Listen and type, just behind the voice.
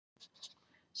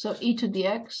So e to the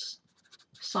x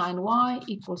sine y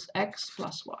equals x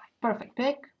plus y. Perfect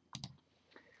pick.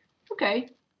 Okay,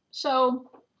 so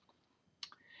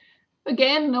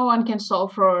again, no one can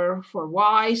solve for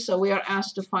y, so we are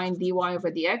asked to find dy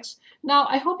over dx. Now,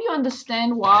 I hope you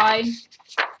understand why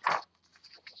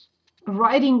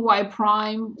writing y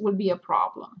prime will be a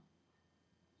problem.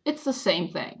 It's the same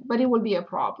thing, but it will be a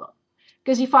problem.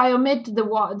 Because if I omit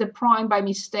the prime by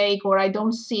mistake or I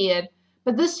don't see it,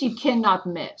 but this you cannot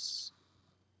miss.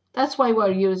 That's why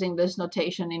we're using this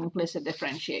notation in implicit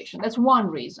differentiation. That's one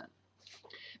reason.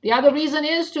 The other reason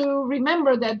is to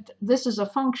remember that this is a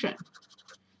function.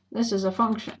 This is a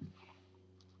function.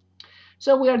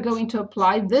 So we are going to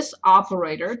apply this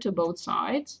operator to both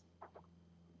sides.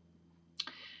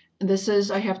 This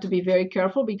is, I have to be very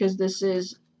careful because this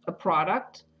is a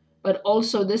product, but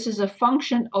also this is a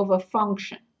function of a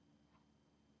function.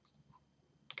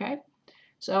 Okay,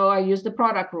 so I use the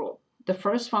product rule. The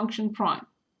first function prime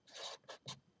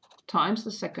times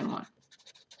the second one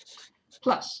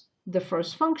plus the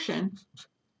first function,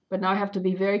 but now I have to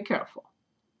be very careful.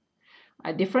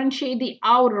 I differentiate the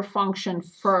outer function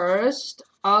first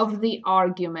of the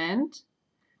argument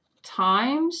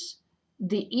times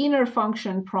the inner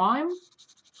function prime,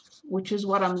 which is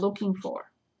what I'm looking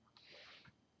for.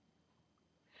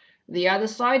 The other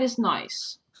side is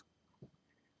nice.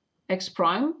 X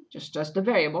prime, just the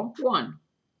variable, 1.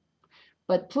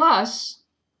 But plus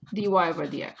dy over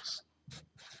dx.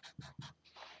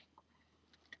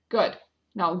 Good.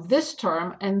 Now this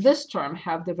term and this term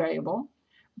have the variable,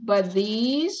 but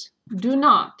these do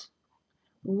not.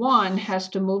 One has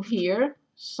to move here,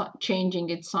 changing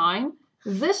its sign.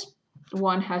 This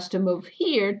one has to move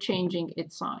here, changing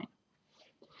its sign.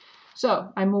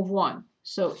 So I move 1.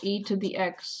 So e to the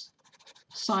x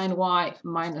sine y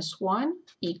minus 1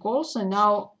 equals, and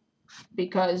now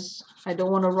because I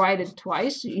don't want to write it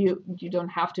twice, you don't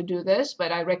have to do this,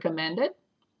 but I recommend it.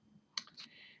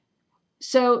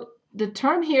 So the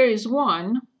term here is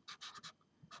 1,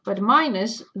 but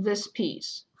minus this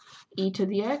piece, e to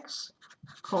the x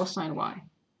cosine y.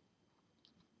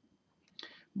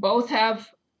 Both have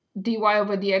dy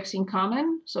over dx in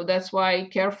common, so that's why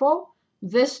careful.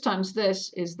 This times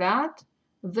this is that.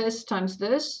 This times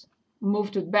this,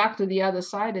 move back to the other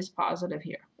side, is positive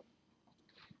here.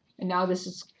 And now this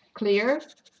is clear.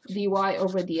 Dy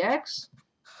over dx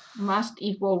must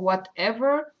equal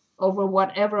whatever over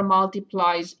whatever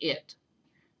multiplies it.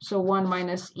 So 1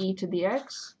 minus e to the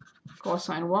x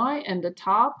cosine y, and the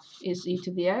top is e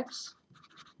to the x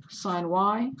sine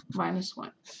y minus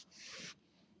 1.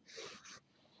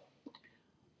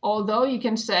 Although you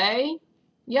can say,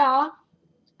 yeah,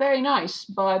 very nice,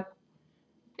 but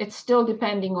it's still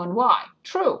depending on y.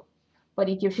 True, but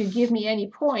if you give me any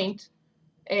point,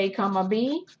 a comma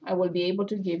b, I will be able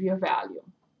to give you a value.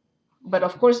 But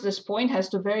of course, this point has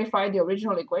to verify the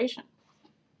original equation.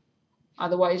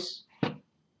 Otherwise,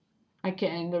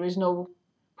 there is no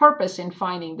purpose in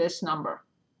finding this number.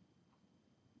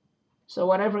 So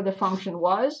whatever the function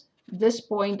was, this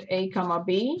point a comma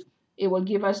b, it will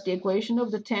give us the equation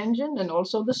of the tangent and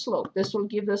also the slope. This will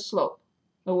give the slope.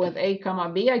 So with a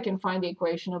comma b, I can find the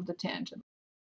equation of the tangent.